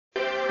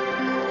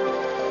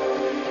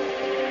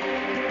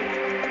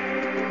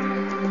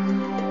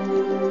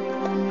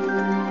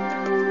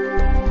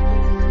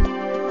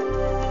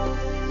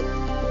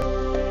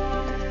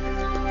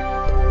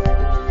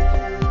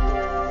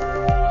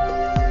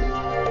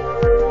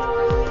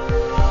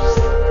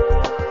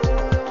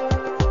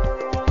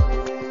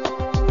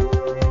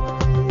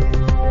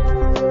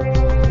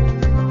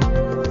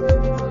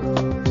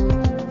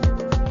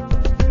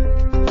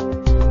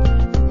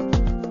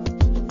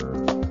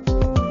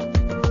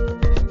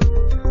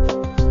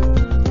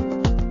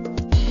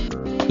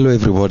Hello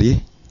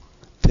everybody,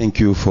 thank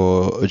you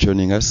for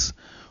joining us.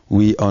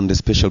 We on the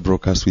special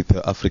broadcast with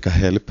Africa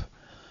Help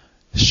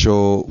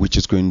show, which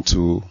is going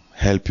to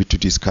help you to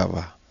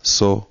discover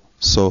so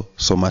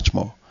much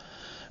more.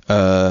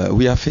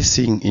 We are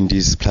facing in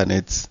this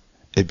planet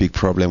a big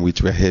problem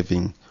which we're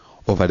having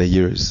over the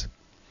years.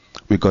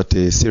 We got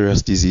a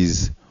serious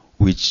disease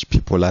which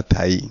people are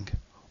dying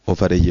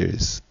over the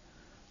years.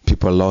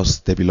 People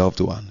lost their beloved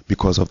one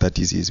because of that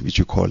disease which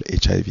you call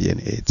HIV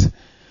and AIDS.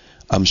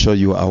 I'm sure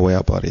you are aware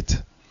about it.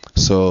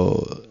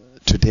 So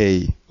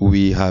today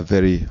we are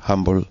very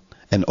humble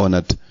and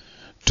honored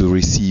to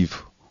receive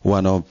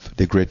one of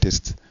the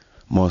greatest,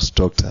 most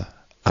doctor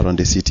around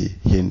the city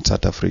here in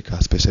South Africa,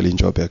 especially in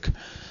Joburg,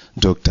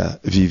 Dr.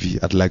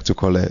 Vivi. I'd like to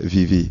call her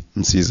Vivi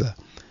Msiza,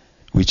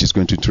 which is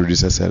going to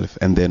introduce herself,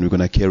 and then we're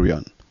going to carry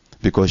on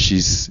because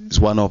she's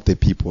one of the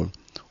people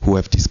who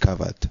have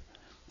discovered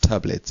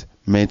tablet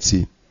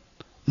medicine,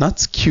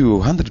 not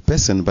cure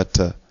 100%, but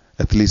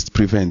at least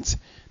prevent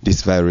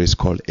this virus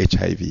called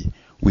HIV,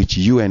 which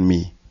you and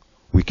me,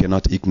 we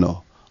cannot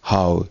ignore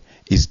how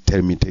it's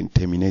terminating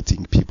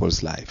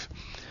people's life.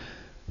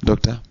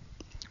 Doctor,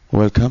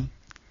 welcome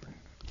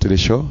to the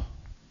show,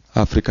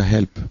 Africa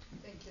Help.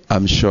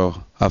 I'm sure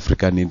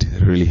Africa needs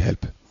really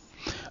help.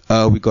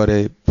 We got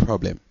a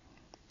problem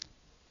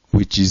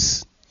which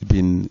is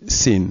been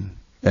seen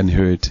and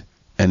heard,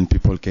 and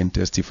people can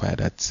testify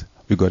that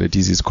we got a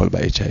disease called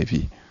by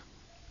HIV.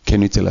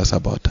 Can you tell us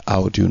about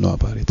how do you know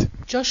about it?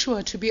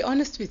 Joshua, to be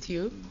honest with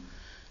you,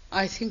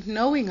 I think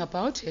knowing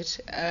about it,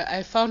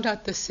 I found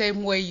out the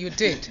same way you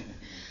did,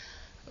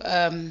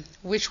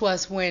 which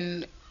was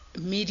when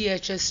media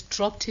just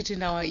dropped it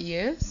in our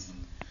ears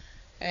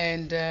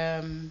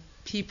and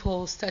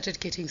people started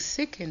getting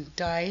sick and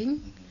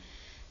dying,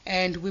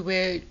 and we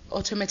were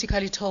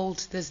automatically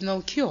told there's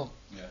no cure.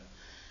 Yeah.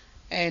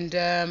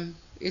 And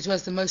it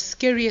was the most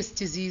scariest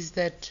disease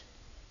that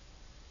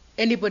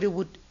anybody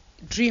would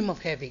dream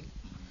of having.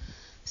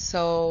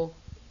 So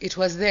it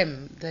was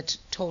them that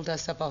told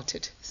us about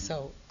it.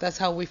 So that's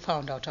how we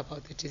found out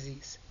about the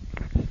disease.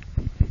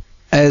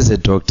 As a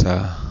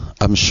doctor,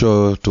 I'm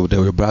sure to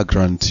the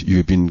background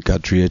you've been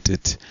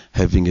graduated,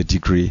 having a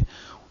degree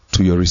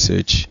to your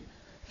research.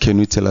 Can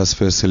you tell us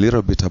first a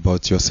little bit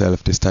about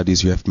yourself, the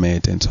studies you have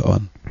made and so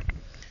on?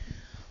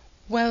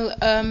 Well,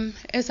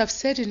 as I've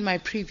said in my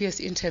previous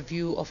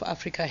interview of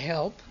Africa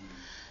Help,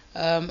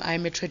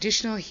 I'm a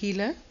traditional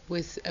healer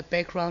with a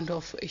background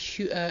of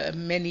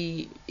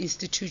many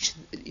institutes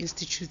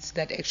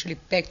that actually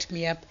backed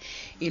me up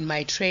in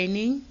my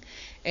training,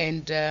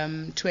 and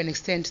to an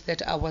extent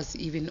that I was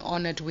even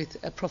honored with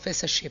a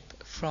professorship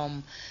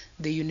from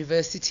the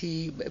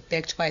university,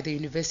 backed by the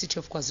University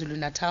of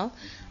KwaZulu-Natal,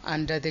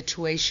 under the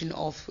tuition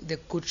of the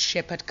Good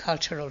Shepherd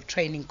Cultural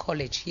Training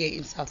College here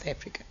in South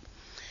Africa.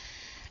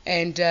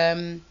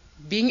 And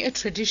being a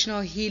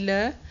traditional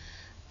healer,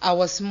 I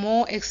was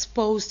more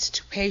exposed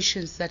to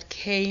patients that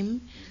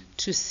came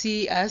to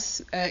see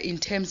us in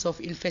terms of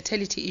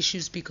infertility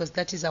issues, because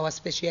that is our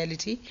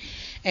specialty,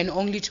 and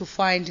only to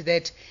find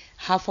that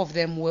half of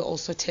them were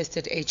also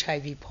tested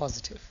HIV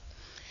positive.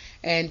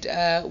 And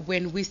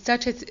when we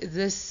started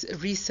this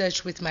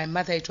research with my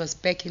mother, it was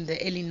back in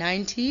the early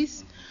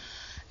 90s,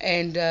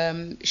 and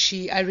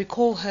I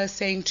recall her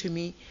saying to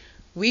me,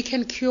 we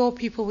can cure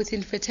people with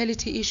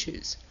infertility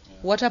issues.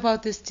 What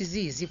about this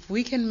disease? If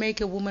we can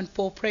make a woman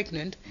fall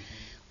pregnant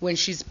when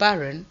she's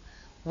barren,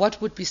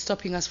 what would be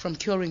stopping us from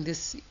curing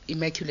this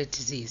immaculate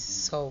disease?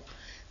 So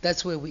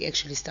that's where we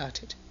actually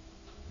started.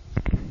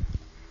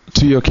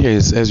 To your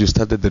case, as you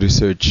started the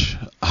research,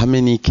 how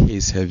many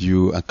cases have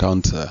you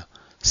encountered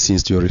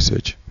since your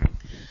research?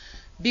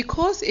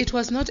 Because it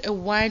was not a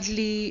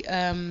widely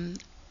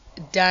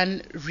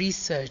done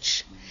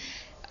research,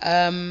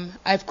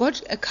 I've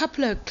got a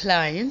couple of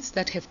clients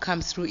that have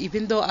come through,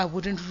 even though I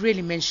wouldn't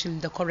really mention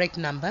the correct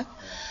number,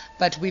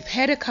 but we've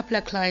had a couple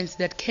of clients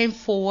that came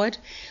forward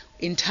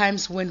in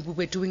times when we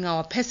were doing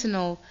our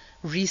personal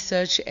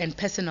research and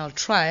personal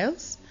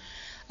trials.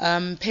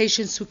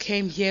 Patients who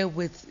came here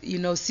with,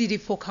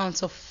 CD4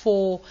 counts of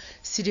 4,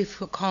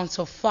 CD4 counts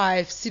of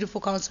 5,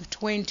 CD4 counts of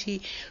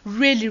 20,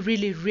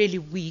 really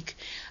weak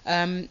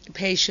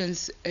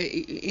patients.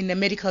 In the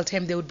medical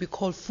term, they would be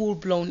called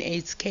full-blown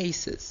AIDS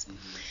cases.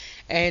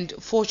 And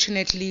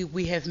fortunately,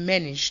 we have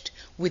managed,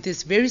 with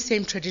this very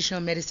same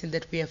traditional medicine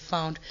that we have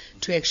found,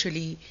 to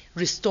actually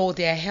restore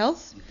their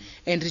health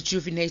and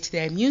rejuvenate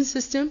their immune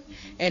system.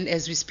 And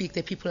as we speak,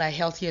 the people are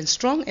healthy and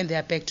strong, and they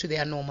are back to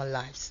their normal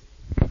lives.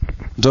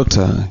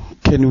 Doctor,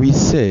 can we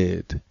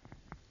say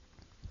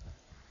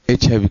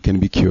HIV can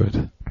be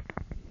cured?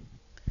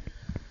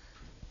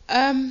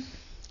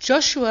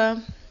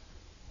 Joshua,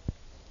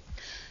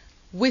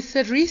 with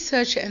the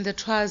research and the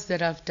trials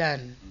that I've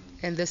done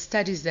and the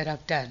studies that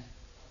I've done,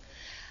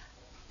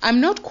 I'm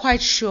not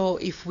quite sure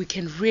if we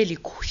can really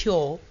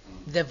cure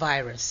the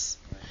virus,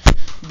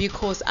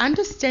 because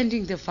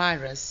understanding the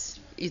virus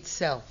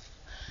itself,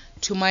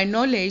 to my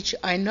knowledge,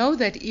 I know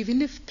that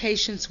even if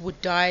patients would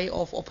die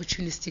of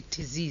opportunistic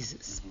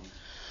diseases,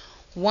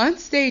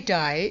 Once they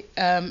die,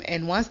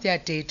 and once they are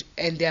dead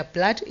and their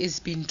blood is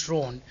being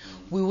drawn,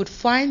 we would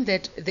find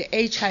that the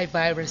H.I.V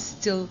virus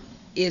still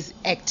is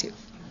active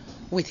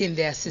within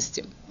their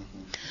system.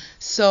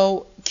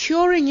 So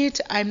curing it,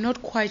 I'm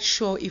not quite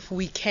sure if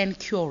we can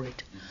cure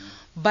it.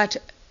 But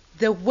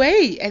the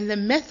way and the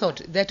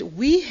method that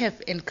we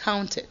have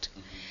encountered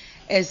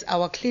as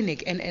our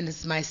clinic and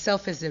as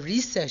myself as a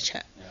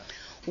researcher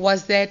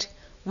was that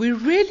we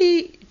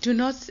really do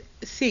not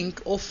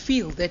think or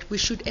feel that we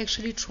should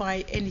actually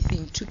try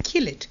anything to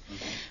kill it,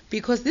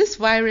 because this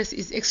virus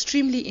is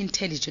extremely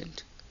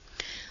intelligent.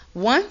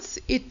 Once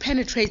it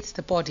penetrates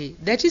the body,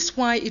 that is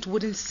why it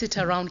wouldn't sit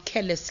around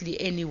carelessly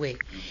anyway.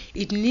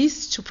 It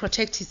needs to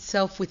protect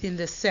itself within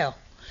the cell,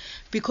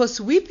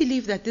 because we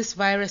believe that this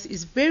virus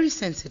is very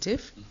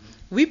sensitive.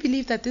 We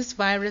believe that this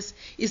virus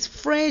is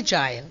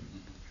fragile.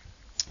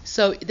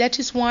 So that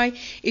is why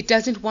it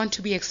doesn't want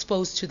to be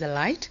exposed to the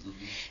light.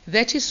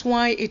 That is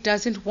why it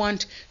doesn't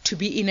want to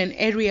be in an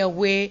area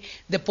where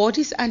the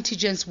body's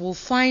antigens will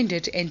find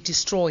it and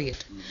destroy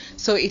it.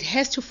 So it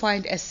has to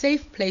find a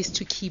safe place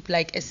to keep,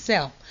 like a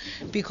cell.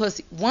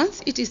 Because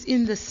once it is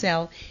in the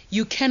cell,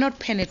 you cannot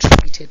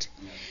penetrate it.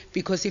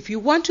 Because if you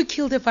want to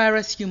kill the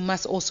virus, you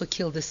must also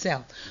kill the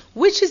cell,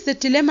 which is the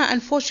dilemma,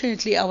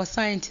 unfortunately, our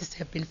scientists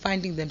have been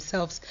finding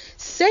themselves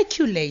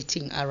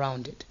circulating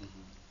around it.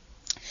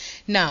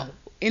 Now,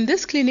 in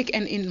this clinic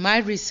and in my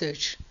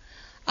research,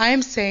 I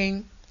am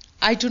saying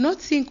I do not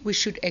think we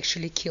should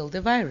actually kill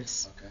the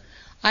virus. Okay.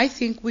 I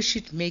think we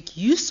should make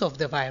use of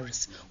the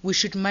virus. We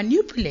should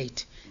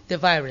manipulate the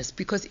virus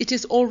because it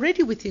is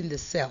already within the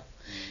cell.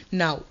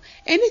 Now,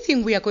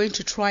 anything we are going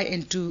to try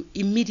and do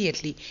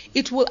immediately,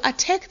 it will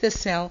attack the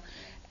cell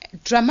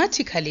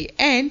dramatically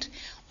and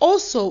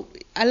also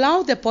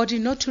allow the body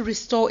not to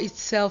restore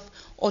itself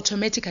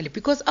automatically,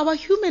 because our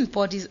human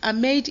bodies are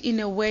made in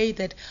a way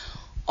that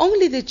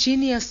only the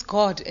genius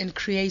God and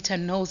Creator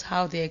knows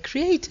how they are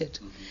created.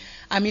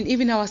 I mean,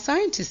 even our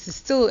scientists, it's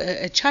still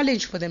a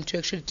challenge for them to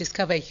actually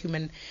discover a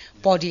human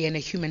body and a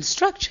human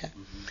structure.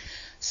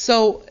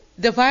 So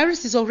the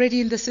virus is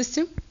already in the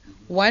system.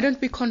 Why don't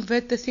we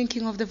convert the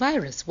thinking of the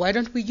virus? Why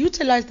don't we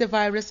utilize the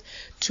virus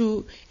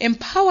to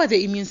empower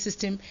the immune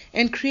system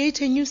and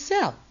create a new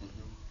cell?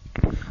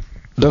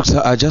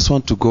 Doctor, I just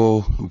want to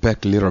go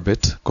back a little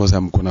bit because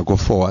I'm going to go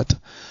forward.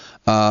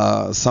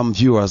 Some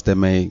viewers,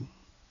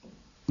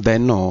 they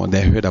know,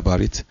 they heard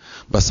about it,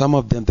 but some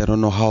of them, they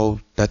don't know how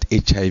that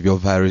HIV or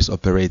virus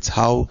operates,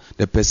 how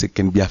the person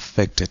can be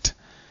affected.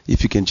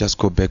 If you can just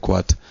go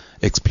backward,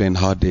 explain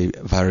how the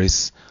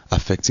virus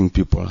affecting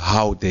people,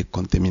 how they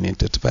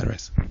contaminated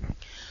virus.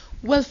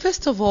 Well,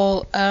 first of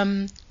all,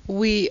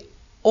 we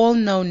all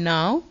know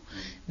now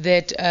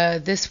that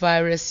this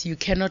virus, you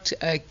cannot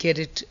get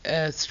it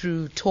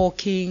through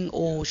talking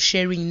or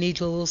sharing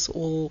needles,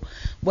 or,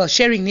 well,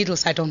 sharing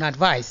needles I don't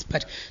advise,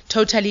 but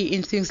totally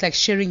in things like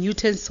sharing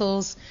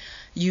utensils,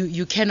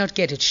 you cannot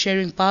get it.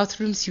 Sharing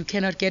bathrooms, you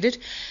cannot get it.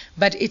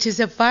 But it is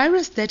a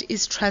virus that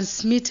is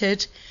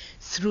transmitted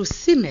through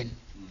semen.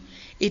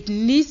 It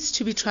needs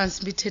to be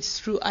transmitted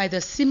through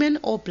either semen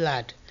or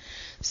blood.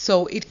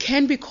 So it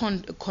can be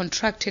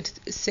contracted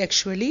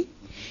sexually.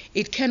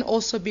 It can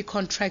also be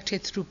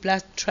contracted through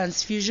blood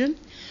transfusion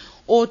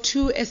or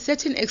to a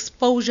certain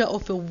exposure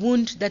of a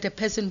wound that a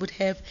person would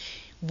have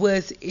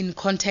in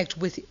contact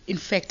with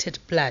infected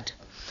blood.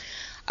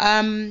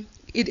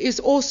 It is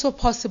also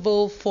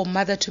possible for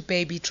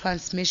mother-to-baby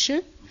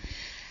transmission.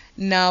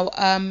 Now,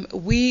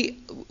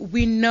 we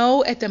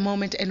know at the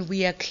moment, and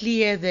we are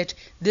clear that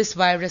this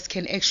virus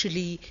can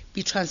actually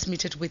be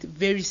transmitted with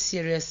very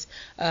serious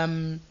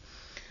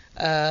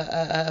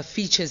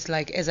features,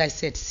 like, as I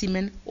said,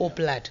 semen or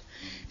blood,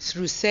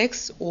 through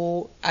sex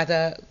or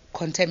other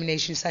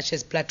contamination such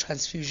as blood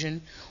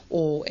transfusion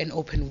or an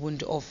open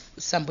wound of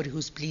somebody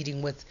who's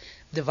bleeding with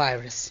the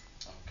virus.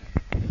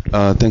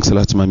 Thanks a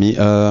lot, Mami.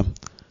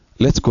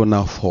 Let's go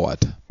now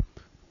forward.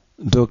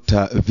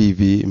 Dr.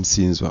 Vivi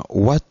Msinzwa,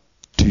 what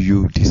do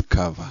you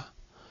discover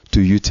to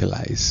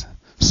utilize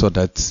so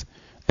that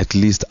at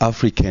least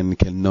African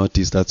can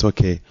notice that,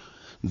 okay,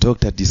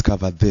 doctor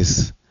discovered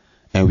this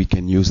and we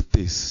can use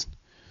this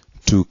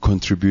to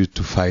contribute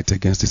to fight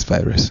against this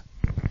virus?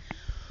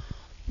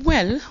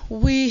 Well,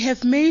 we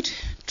have made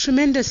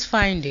tremendous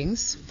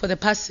findings for the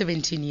past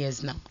 17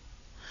 years now.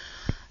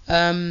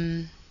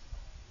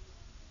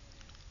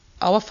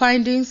 Our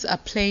findings are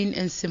plain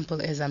and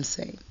simple, as I'm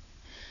saying.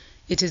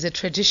 It is a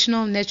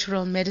traditional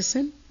natural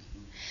medicine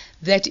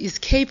that is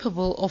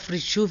capable of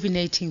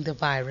rejuvenating the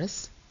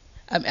virus.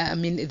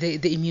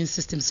 The immune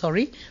system,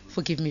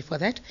 forgive me for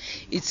that.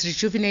 It's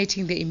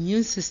rejuvenating the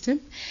immune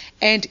system,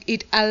 and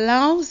it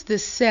allows the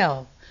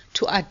cell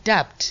to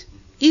adapt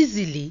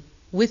easily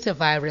with the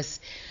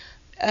virus.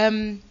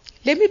 Let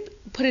me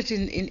put it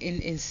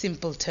in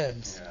simple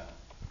terms.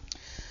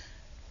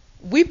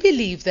 We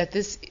believe that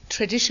this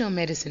traditional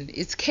medicine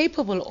is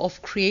capable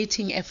of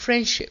creating a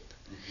friendship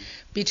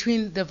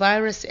between the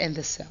virus and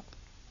the cell.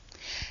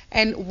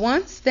 And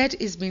once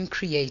that is being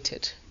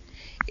created,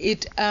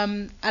 it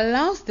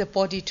allows the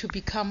body to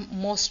become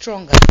more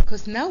stronger,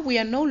 because now we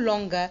are no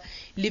longer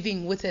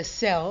living with a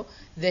cell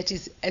that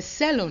is a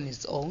cell on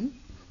its own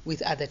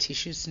with other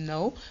tissues,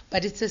 no,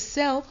 but it's a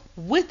cell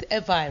with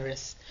a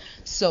virus.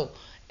 So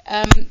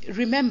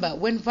remember,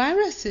 when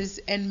viruses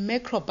and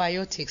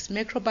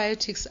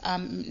macrobiotics are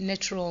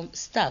natural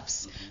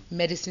stuffs,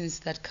 medicines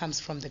that comes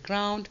from the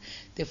ground,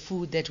 the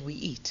food that we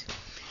eat.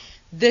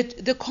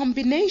 The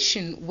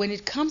combination, when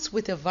it comes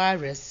with a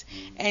virus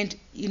and,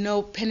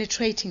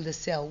 penetrating the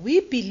cell,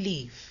 we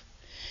believe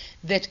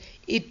that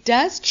it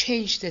does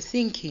change the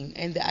thinking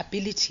and the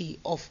ability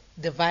of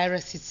the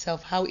virus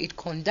itself, how it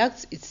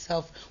conducts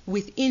itself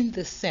within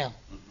the cell.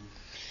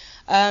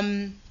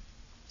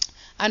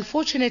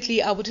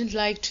 Unfortunately, I wouldn't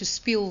like to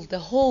spill the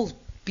whole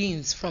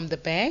beans from the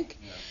bag,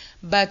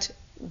 but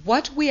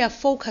what we are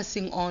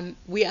focusing on,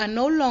 we are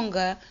no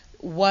longer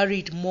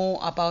worried more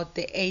about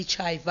the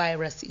H.I.V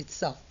virus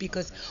itself,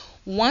 because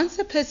once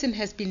a person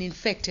has been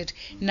infected,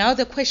 now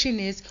the question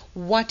is,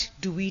 what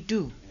do we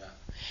do?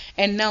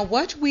 And now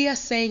what we are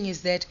saying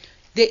is that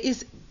there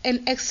is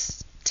an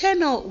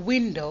external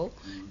window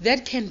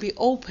that can be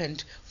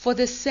opened for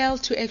the cell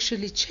to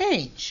actually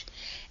change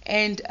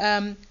and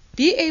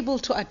be able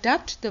to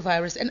adapt the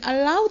virus and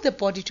allow the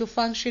body to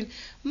function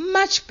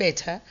much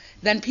better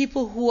than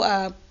people who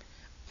are,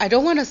 I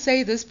don't want to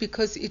say this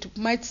because it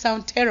might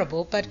sound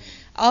terrible, but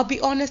I'll be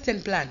honest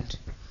and blunt.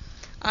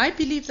 I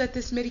believe that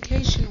this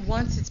medication,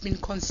 once it's been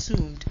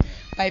consumed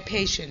by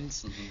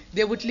patients,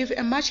 they would live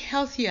a much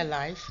healthier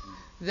life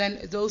than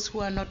those who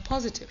are not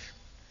positive,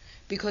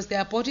 because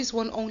their bodies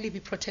won't only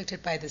be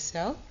protected by the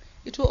cell,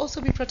 it will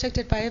also be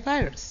protected by a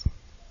virus.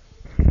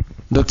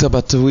 Doctor,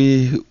 but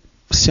we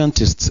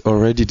scientists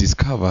already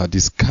discovered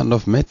this kind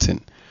of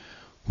medicine,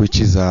 which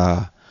is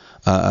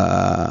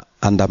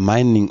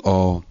undermining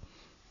or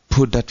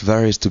put that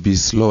virus to be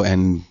slow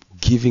and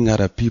giving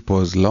other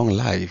people's long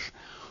life.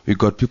 We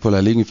got people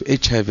are living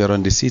with HIV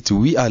around the city.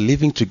 We are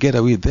living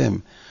together with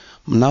them.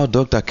 Now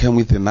doctor came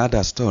with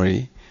another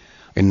story,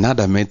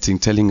 another medicine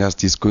telling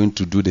us it's going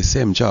to do the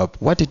same job.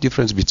 What is the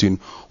difference between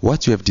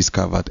what you have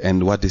discovered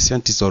and what the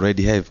scientists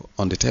already have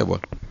on the table?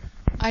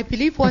 I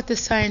believe what the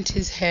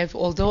scientists have,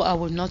 although I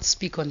will not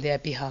speak on their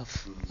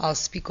behalf, I'll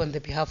speak on the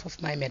behalf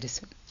of my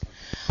medicine.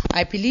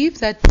 I believe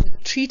that the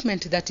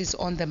treatment that is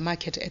on the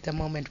market at the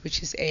moment,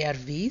 which is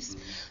ARVs,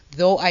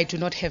 though I do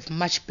not have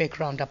much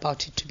background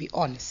about it, to be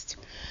honest,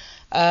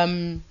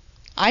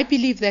 I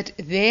believe that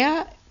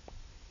their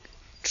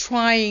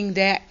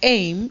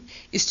aim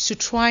is to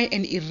try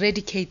and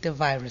eradicate the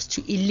virus,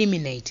 to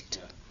eliminate it,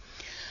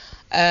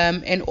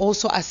 and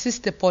also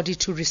assist the body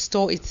to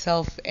restore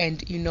itself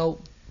and,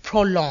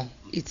 prolong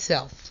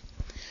itself.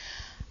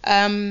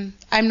 I'm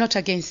not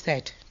against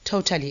that,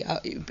 totally.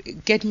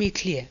 Get me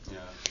clear.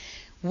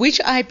 Which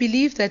I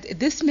believe that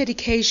this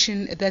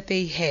medication that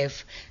they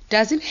have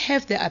doesn't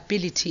have the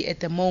ability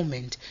at the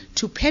moment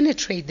to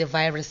penetrate the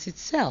virus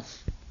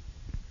itself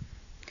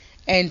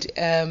and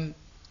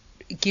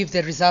give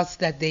the results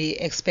that they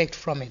expect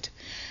from it.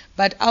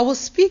 But I will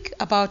speak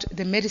about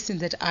the medicine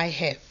that I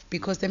have,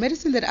 because the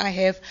medicine that I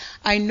have,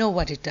 I know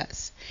what it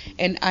does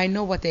and I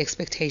know what the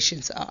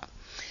expectations are.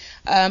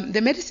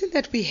 The medicine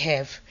that we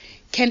have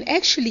can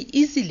actually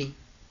easily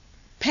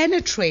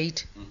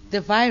penetrate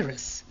the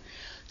virus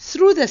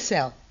through the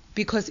cell,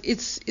 because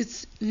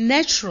it's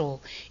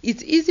natural.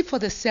 It's easy for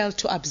the cell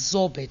to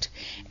absorb it,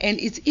 and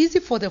it's easy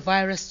for the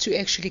virus to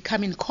actually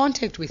come in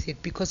contact with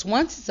it, because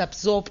once it's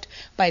absorbed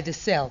by the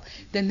cell,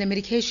 then the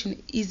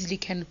medication easily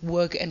can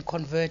work and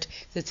convert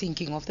the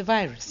thinking of the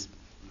virus.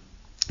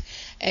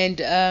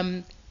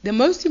 And the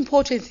most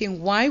important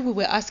thing why we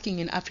were asking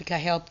in Africa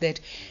Help that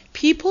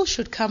people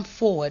should come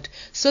forward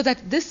so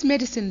that this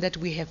medicine that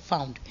we have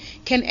found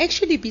can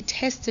actually be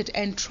tested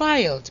and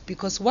trialed,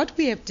 because what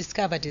we have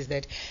discovered is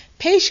that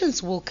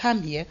patients will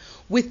come here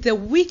with the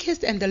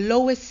weakest and the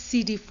lowest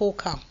CD4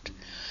 count.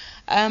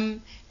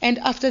 And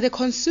after the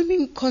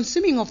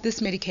consuming of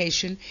this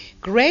medication,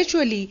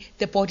 gradually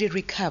the body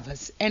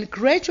recovers, and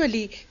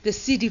gradually the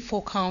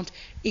CD4 count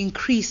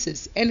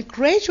increases, and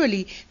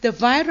gradually the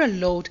viral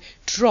load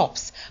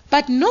drops.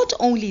 But not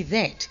only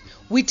that,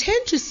 we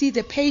tend to see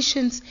the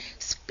patient's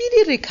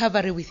speedy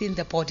recovery within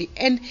the body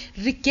and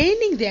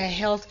regaining their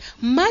health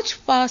much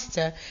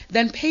faster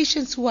than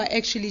patients who are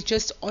actually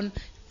just on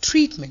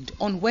treatment,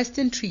 on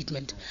Western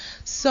treatment.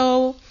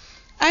 So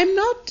I'm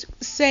not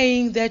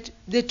saying that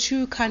the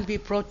two can be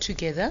brought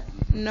together.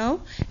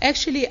 No.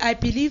 Actually, I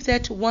believe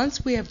that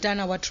once we have done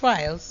our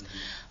trials,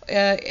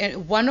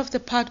 one of the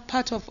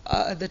part of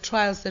the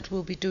trials that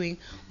we'll be doing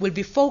will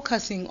be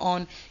focusing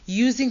on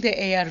using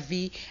the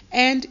ARV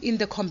and in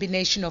the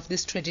combination of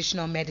this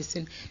traditional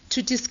medicine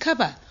to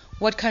discover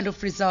what kind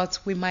of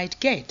results we might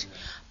get.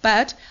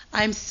 But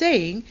I'm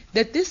saying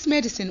that this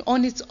medicine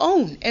on its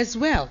own as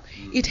well,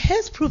 it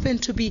has proven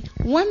to be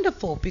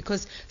wonderful,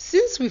 because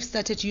since we've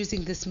started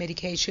using this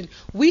medication,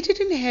 we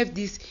didn't have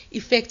these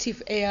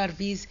effective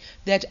ARVs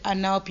that are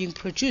now being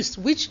produced,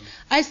 which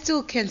I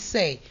still can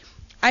say,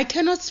 I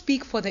cannot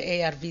speak for the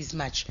ARVs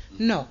much,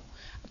 no.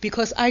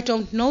 because I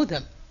don't know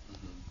them.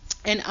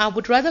 And I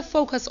would rather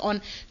focus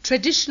on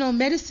traditional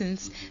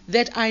medicines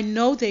that I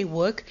know they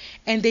work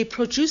and they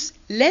produce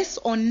less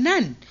or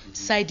none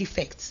side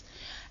effects.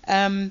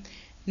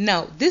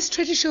 Now, this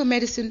traditional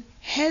medicine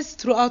has,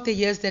 throughout the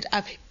years that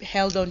I've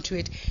held on to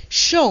it,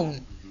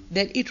 shown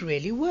that it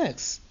really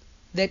works,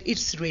 that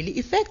it's really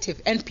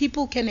effective, and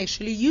people can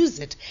actually use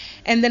it.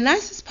 And the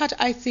nicest part,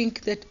 I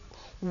think, that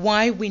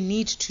why we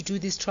need to do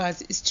these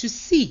trials is to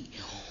see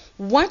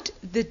what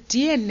the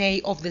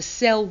DNA of the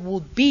cell will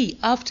be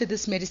after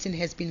this medicine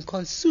has been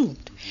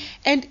consumed.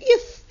 And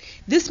if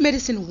this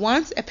medicine,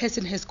 once a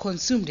person has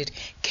consumed it,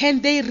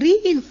 can they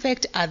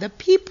reinfect other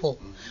people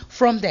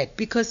from that?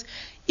 Because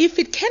if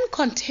it can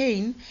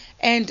contain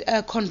and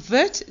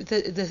convert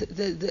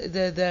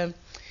the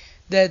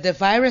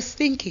virus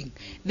thinking,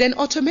 then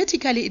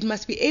automatically it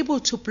must be able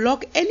to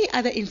block any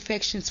other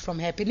infections from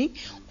happening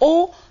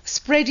or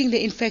spreading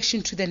the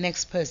infection to the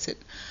next person.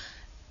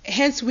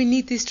 Hence, we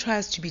need these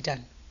trials to be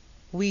done.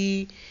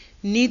 We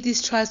need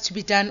these trials to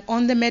be done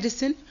on the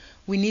medicine.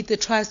 We need the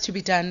trials to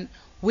be done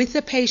with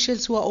the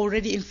patients who are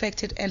already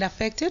infected and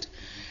affected,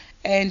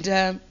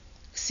 and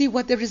see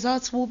what the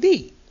results will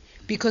be.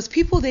 Because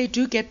people, they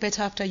do get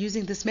better after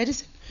using this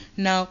medicine.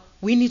 Now,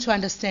 we need to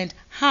understand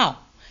how.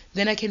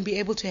 Then I can be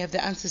able to have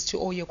the answers to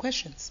all your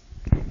questions.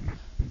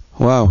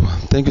 Wow,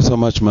 thank you so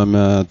much,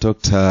 Ma'am.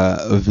 Dr.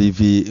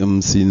 Vivi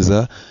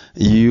Msinza.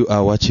 You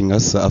are watching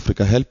us,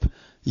 Africa Help.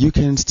 You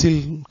can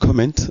still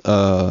comment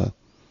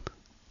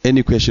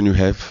any question you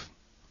have.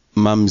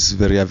 Ma'am is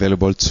very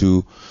available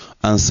to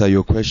answer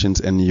your questions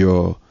and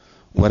your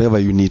whatever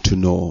you need to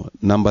know.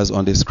 Numbers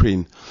on the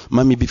screen.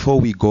 Mami,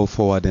 before we go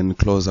forward and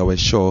close our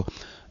show,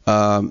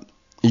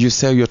 you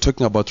say you're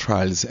talking about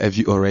trials. Have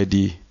you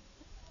already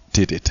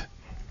did it?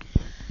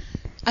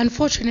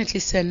 Unfortunately,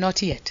 sir,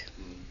 not yet.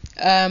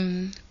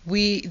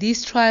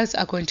 These trials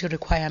are going to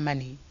require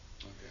money.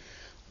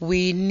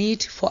 We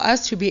need, for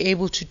us to be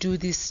able to do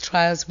these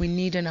trials, we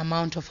need an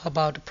amount of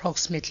about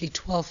approximately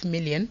 12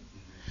 million.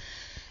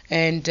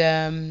 And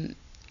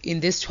in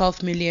this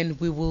 12 million,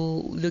 we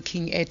will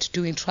looking at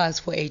doing trials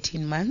for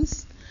 18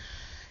 months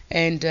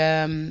and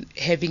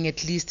having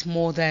at least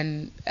more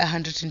than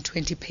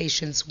 120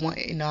 patients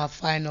in our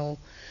final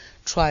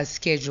trial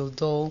schedule,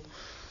 though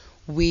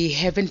we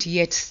haven't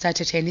yet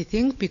started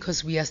anything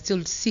because we are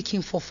still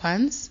seeking for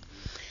funds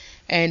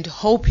and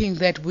hoping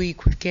that we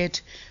could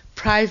get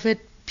private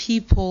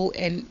people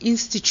and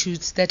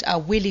institutes that are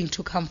willing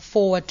to come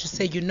forward to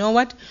say, you know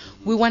what,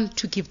 we want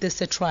to give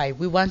this a try.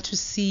 We want to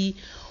see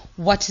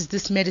what is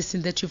this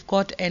medicine that you've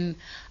got and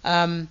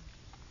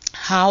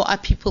how are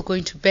people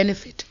going to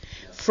benefit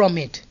from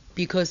it.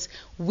 Because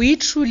we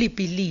truly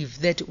believe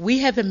that we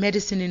have a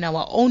medicine in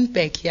our own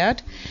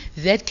backyard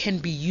that can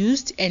be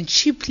used and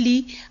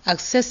cheaply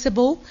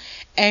accessible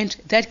and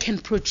that can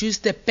produce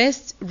the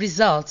best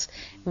results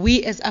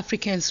we as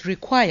Africans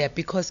require,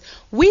 because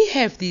we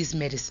have these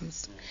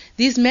medicines.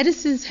 These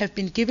medicines have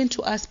been given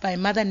to us by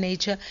Mother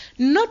Nature,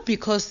 not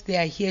because they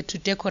are here to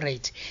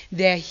decorate.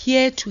 They are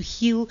here to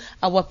heal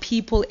our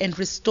people and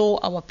restore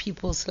our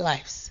people's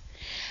lives.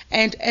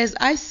 And as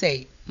I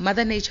say,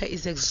 Mother Nature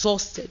is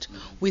exhausted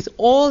with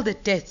all the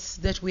deaths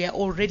that we are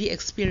already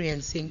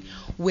experiencing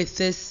with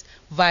this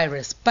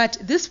virus. But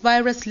this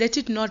virus, let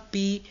it not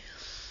be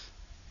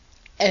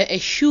a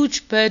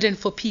huge burden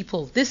for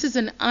people. This is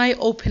an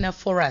eye-opener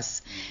for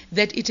us,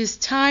 that it is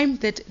time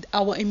that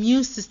our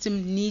immune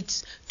system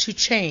needs to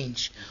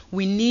change.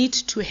 We need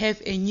to have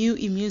a new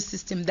immune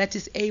system that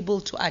is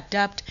able to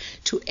adapt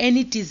to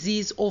any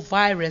disease or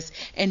virus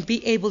and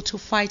be able to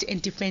fight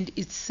and defend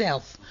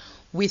itself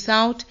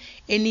without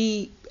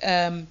any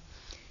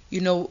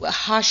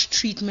harsh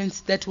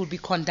treatments that will be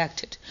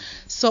conducted.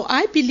 So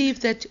I believe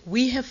that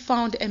we have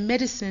found a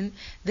medicine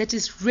that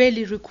is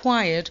really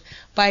required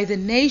by the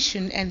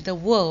nation and the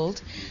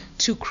world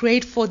to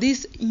create for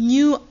these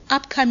new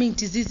upcoming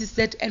diseases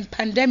and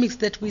pandemics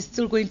that we're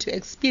still going to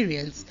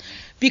experience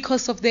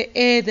because of the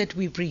air that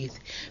we breathe,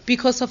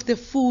 because of the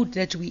food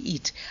that we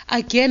eat.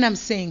 Again, I'm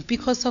saying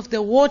because of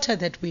the water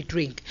that we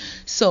drink.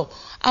 So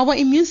our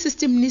immune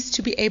system needs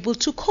to be able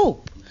to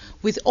cope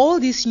with all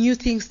these new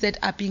things that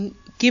are being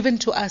given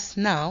to us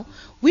now.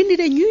 We need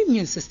a new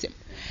immune system.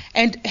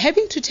 And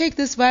having to take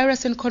this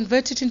virus and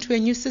convert it into a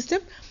new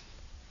system,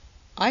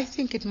 I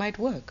think it might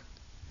work.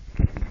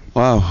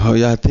 Wow,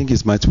 yeah, I think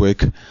it might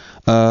work.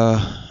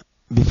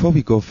 Before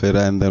we go further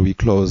and then we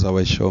close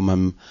our show,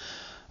 Ma'am,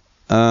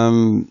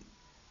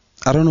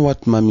 I don't know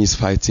what Ma'am is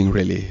fighting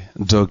really.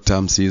 Dr.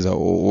 Msinza,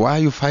 why are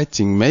you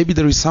fighting? Maybe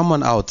there is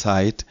someone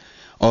outside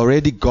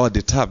already got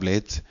the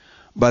tablet,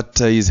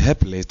 but is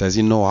helpless,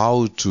 doesn't know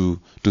how to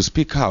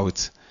speak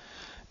out.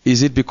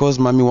 Is it because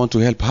Mami want to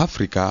help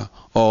Africa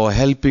or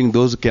helping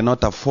those who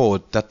cannot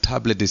afford that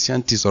tablet the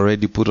scientists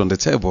already put on the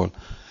table?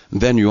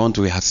 Then you want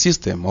to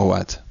assist them or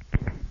what?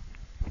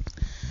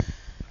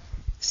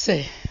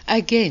 So,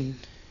 again,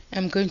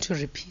 I'm going to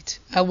repeat.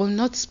 I will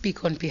not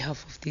speak on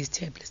behalf of these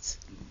tablets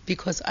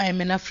because I am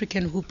an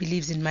African who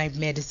believes in my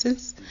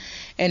medicines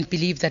and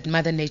believe that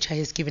Mother Nature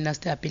has given us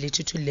the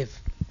ability to live.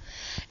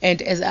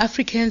 And as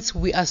Africans,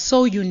 we are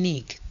so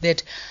unique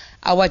that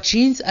our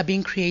genes are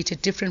being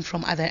created different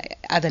from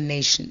other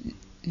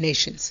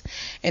nations.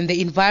 And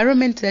the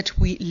environment that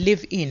we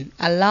live in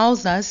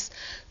allows us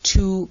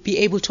to be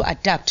able to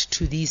adapt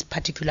to these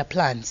particular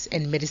plants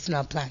and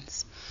medicinal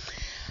plants.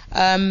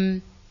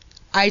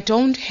 I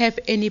don't have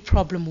any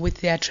problem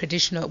with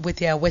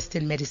their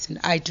Western medicine.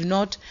 I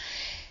cannot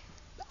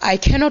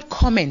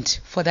comment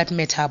for that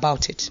matter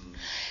about it.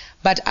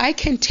 But I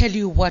can tell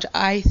you what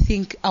I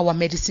think our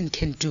medicine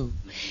can do.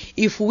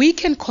 If we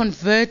can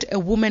convert a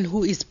woman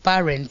who is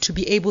barren to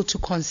be able to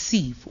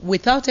conceive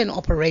without an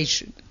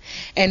operation,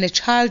 and a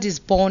child is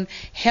born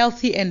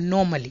healthy and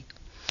normally,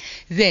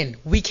 then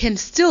we can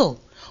still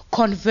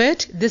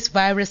convert this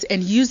virus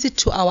and use it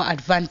to our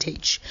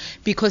advantage,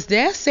 because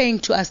they're saying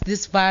to us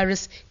this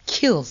virus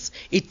kills,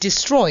 it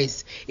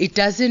destroys, it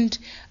doesn't,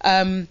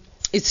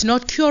 it's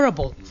not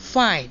curable.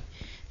 Fine,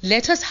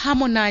 let us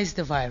harmonize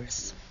the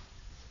virus,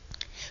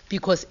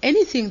 because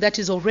anything that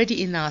is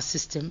already in our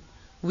system,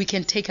 we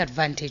can take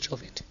advantage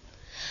of it.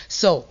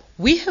 So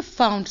we have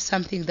found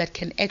something that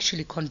can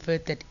actually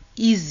convert that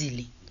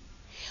easily.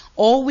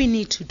 All we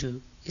need to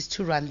do is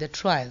to run the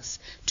trials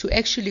to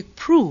actually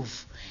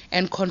prove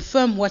and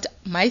confirm what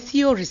my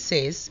theory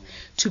says,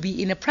 to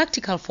be in a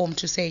practical form,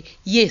 to say,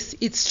 yes,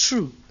 it's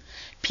true.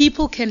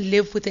 People can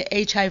live with the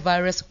HIV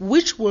virus,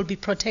 which will be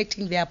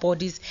protecting their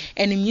bodies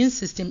and immune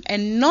system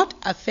and not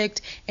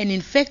affect and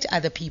infect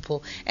other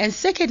people. And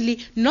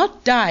secondly,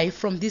 not die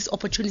from these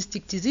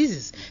opportunistic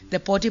diseases. The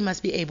body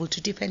must be able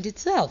to defend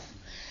itself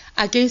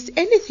against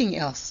anything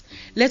else.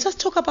 Let us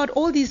talk about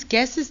all these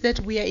gases that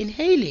we are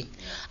inhaling.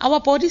 Our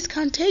bodies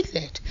can't take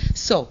that.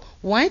 So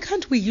why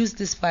can't we use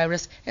this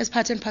virus as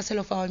part and parcel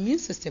of our immune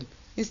system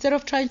instead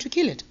of trying to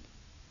kill it?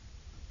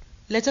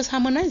 Let us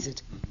harmonize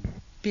it.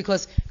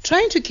 Because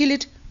trying to kill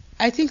it,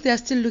 I think they are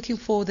still looking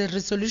for the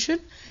resolution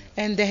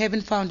and they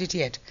haven't found it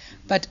yet.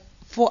 But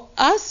for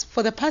us,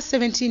 for the past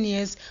 17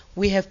 years,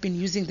 we have been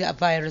using the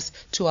virus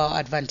to our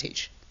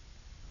advantage.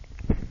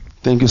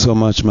 Thank you so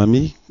much,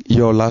 Mami.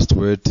 Your last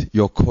word,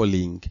 your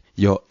calling,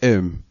 your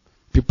aim.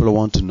 People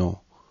want to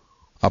know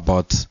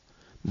about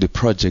the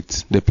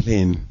project, the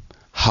plan,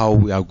 how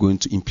we are going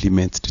to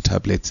implement the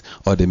tablets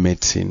or the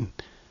medicine.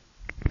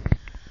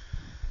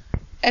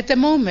 At the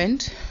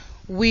moment,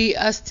 we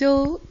are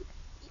still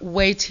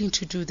waiting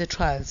to do the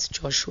trials,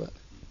 Joshua.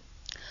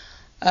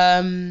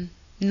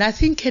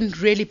 Nothing can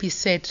really be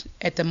said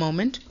at the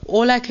moment.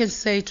 All I can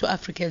say to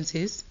Africans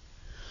is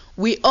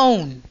we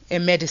own a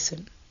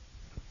medicine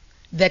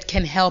that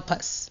can help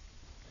us.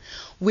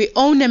 We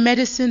own a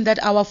medicine that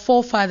our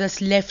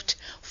forefathers left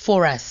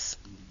for us.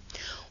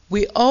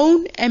 We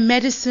own a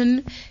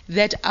medicine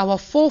that our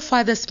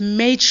forefathers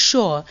made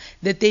sure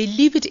that they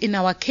leave it in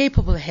our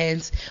capable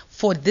hands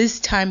for this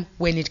time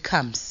when it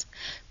comes.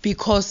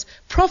 Because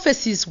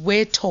prophecies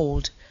were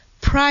told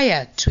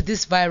prior to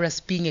this virus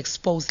being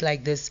exposed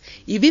like this,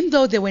 even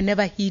though they were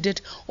never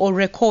heeded or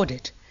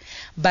recorded.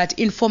 But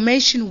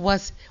information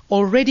was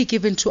already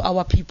given to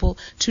our people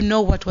to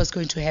know what was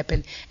going to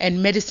happen,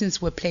 and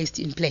medicines were placed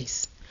in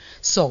place.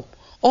 So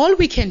all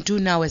we can do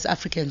now as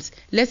Africans,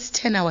 let's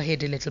turn our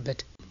head a little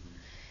bit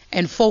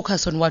and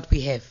focus on what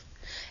we have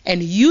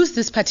and use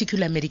this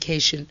particular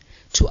medication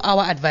to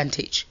our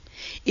advantage.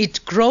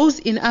 It grows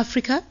in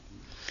Africa.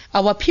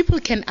 Our people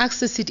can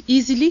access it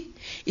easily.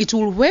 It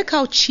will work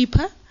out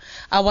cheaper.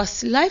 Our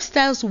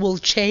lifestyles will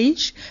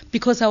change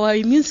because our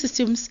immune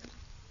systems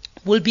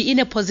will be in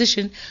a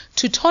position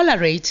to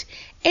tolerate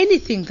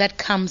anything that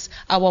comes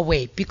our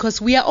way,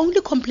 because we are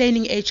only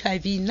complaining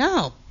HIV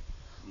now.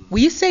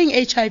 We are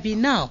saying HIV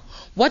now.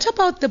 What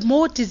about the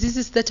more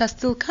diseases that are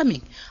still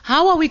coming?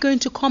 How are we going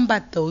to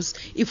combat those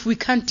if we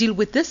can't deal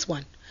with this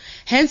one?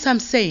 Hence, I'm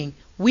saying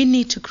we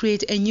need to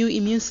create a new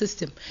immune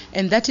system,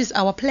 and that is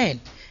our plan.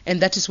 And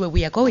that is where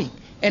we are going.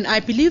 And I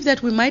believe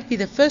that we might be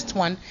the first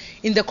one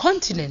in the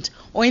continent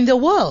or in the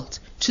world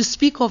to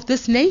speak of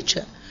this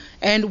nature.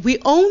 And we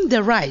own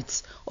the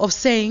rights of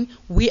saying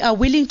we are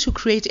willing to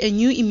create a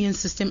new immune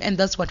system, and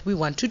that's what we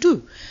want to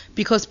do.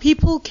 Because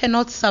people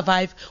cannot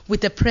survive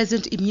with the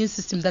present immune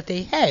system that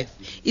they have.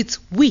 It's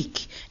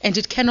weak, and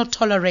it cannot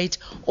tolerate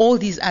all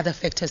these other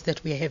factors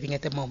that we are having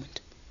at the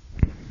moment.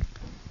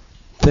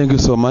 Thank you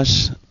so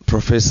much,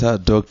 Professor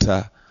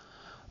Dr.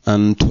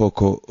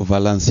 Ntoko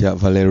Valencia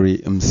Valerie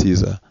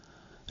Msiza.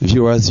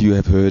 Viewers, you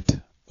have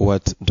heard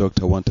what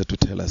Doctor wanted to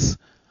tell us.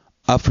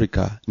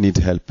 Africa needs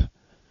help.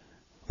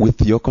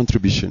 With your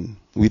contribution,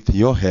 with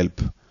your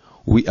help,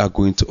 we are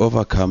going to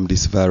overcome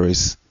this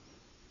virus,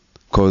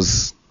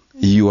 because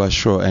you are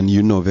sure and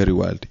you know very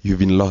well you've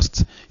been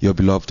lost your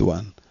beloved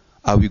one.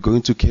 Are we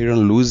going to carry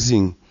on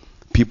losing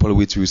people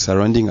which we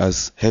surrounding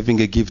us,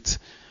 having a gift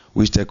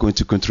which they're going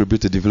to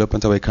contribute to the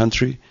development of our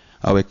country,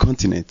 our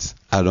continent?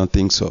 I don't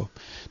think so.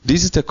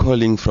 This is the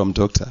calling from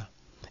Doctor.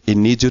 It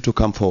needs you to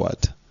come forward.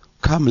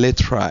 Come,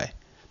 let's try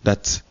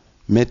that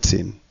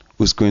medicine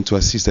who's going to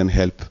assist and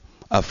help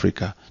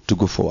Africa to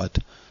go forward.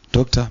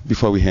 Doctor,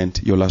 before we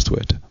end, your last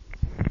word.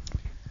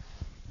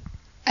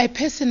 I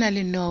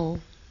personally know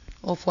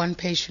of one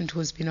patient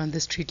who's been on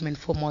this treatment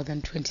for more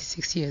than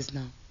 26 years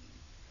now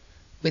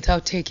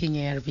without taking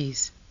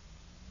ARVs.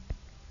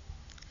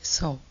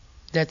 So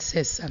that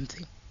says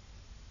something.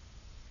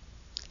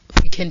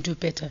 We can do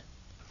better.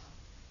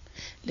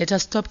 Let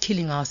us stop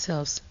killing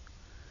ourselves.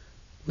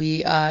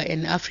 We are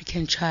an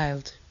African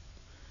child.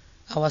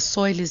 Our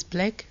soil is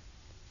black.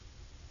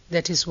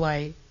 That is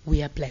why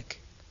we are black.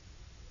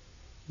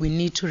 We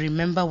need to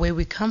remember where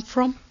we come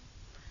from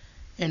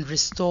and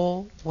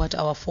restore what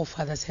our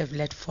forefathers have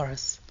left for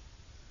us.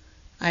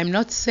 I'm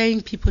not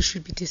saying people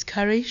should be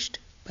discouraged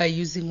by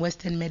using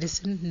Western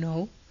medicine.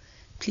 No.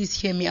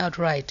 Please hear me out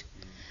right.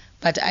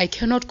 But I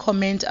cannot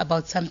comment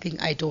about something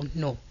I don't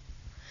know.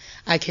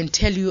 I can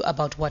tell you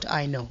about what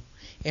I know.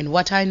 And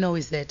what I know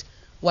is that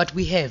what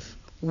we have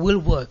will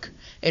work,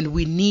 and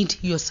we need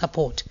your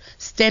support.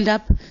 Stand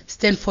up,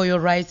 stand for your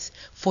rights,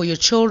 for your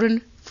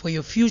children, for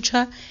your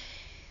future,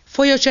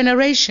 for your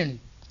generation.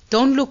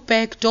 Don't look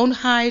back, don't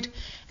hide,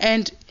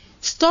 and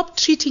stop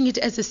treating it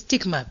as a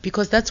stigma,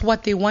 because that's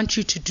what they want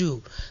you to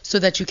do, so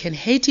that you can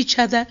hate each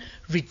other,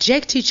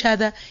 reject each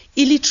other,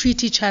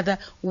 ill-treat each other,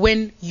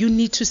 when you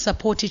need to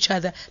support each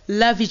other,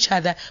 love each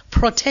other,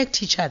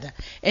 protect each other,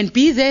 and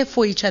be there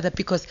for each other,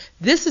 because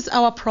this is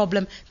our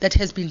problem that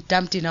has been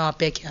dumped in our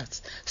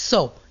backyards.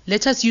 So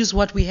let us use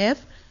what we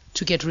have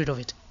to get rid of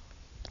it.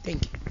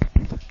 Thank you.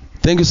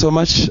 Thank you so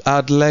much.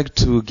 I'd like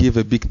to give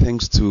a big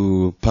thanks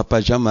to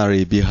Papa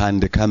Jamari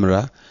behind the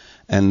camera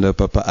and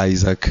Papa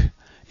Isaac.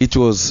 It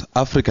was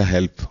Africa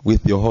Help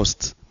with your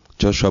host,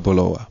 Joshua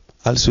Bolowa.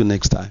 I'll see you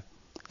next time.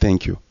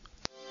 Thank you.